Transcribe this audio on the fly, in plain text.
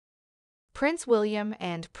Prince William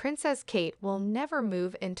and Princess Kate will never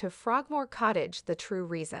move into Frogmore Cottage. The true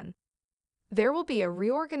reason. There will be a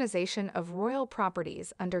reorganization of royal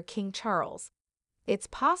properties under King Charles. It's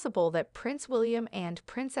possible that Prince William and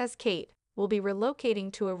Princess Kate will be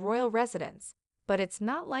relocating to a royal residence, but it's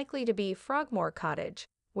not likely to be Frogmore Cottage,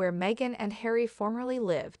 where Meghan and Harry formerly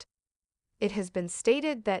lived. It has been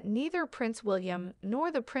stated that neither Prince William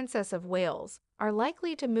nor the Princess of Wales are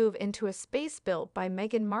likely to move into a space built by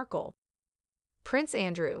Meghan Markle. Prince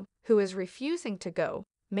Andrew, who is refusing to go,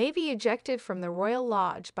 may be ejected from the royal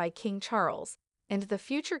lodge by King Charles, and the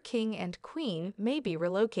future king and queen may be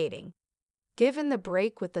relocating. Given the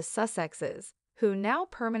break with the Sussexes, who now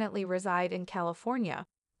permanently reside in California,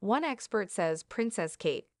 one expert says Princess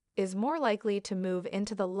Kate is more likely to move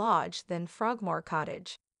into the lodge than Frogmore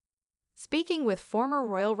Cottage. Speaking with former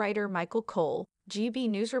royal writer Michael Cole, GB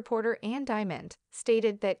News reporter Anne Diamond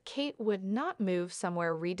stated that Kate would not move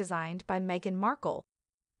somewhere redesigned by Meghan Markle,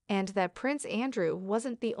 and that Prince Andrew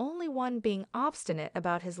wasn't the only one being obstinate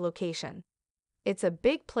about his location. It's a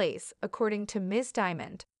big place, according to Ms.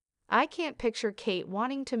 Diamond. I can't picture Kate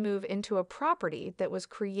wanting to move into a property that was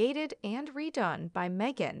created and redone by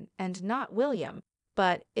Meghan and not William,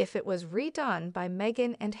 but if it was redone by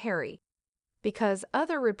Meghan and Harry. Because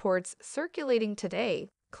other reports circulating today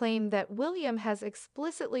claim that William has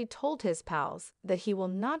explicitly told his pals that he will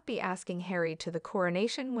not be asking Harry to the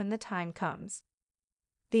coronation when the time comes.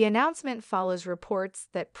 The announcement follows reports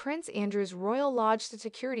that Prince Andrew's Royal Lodge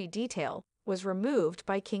security detail was removed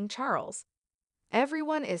by King Charles.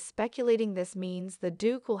 Everyone is speculating this means the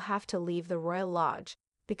Duke will have to leave the Royal Lodge,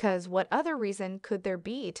 because what other reason could there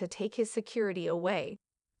be to take his security away?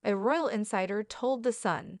 A royal insider told The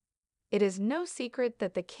Sun. It is no secret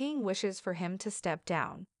that the king wishes for him to step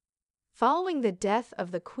down. Following the death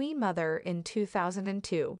of the Queen Mother in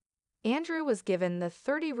 2002, Andrew was given the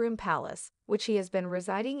 30-room palace, which he has been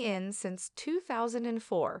residing in since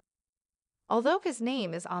 2004. Although his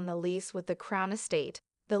name is on the lease with the Crown Estate,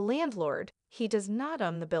 the landlord, he does not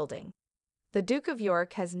own the building. The Duke of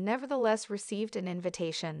York has nevertheless received an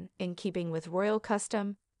invitation, in keeping with royal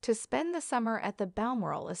custom, to spend the summer at the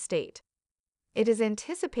Balmoral estate. It is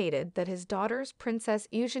anticipated that his daughters Princess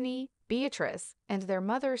Eugenie, Beatrice, and their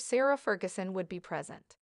mother Sarah Ferguson would be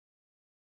present.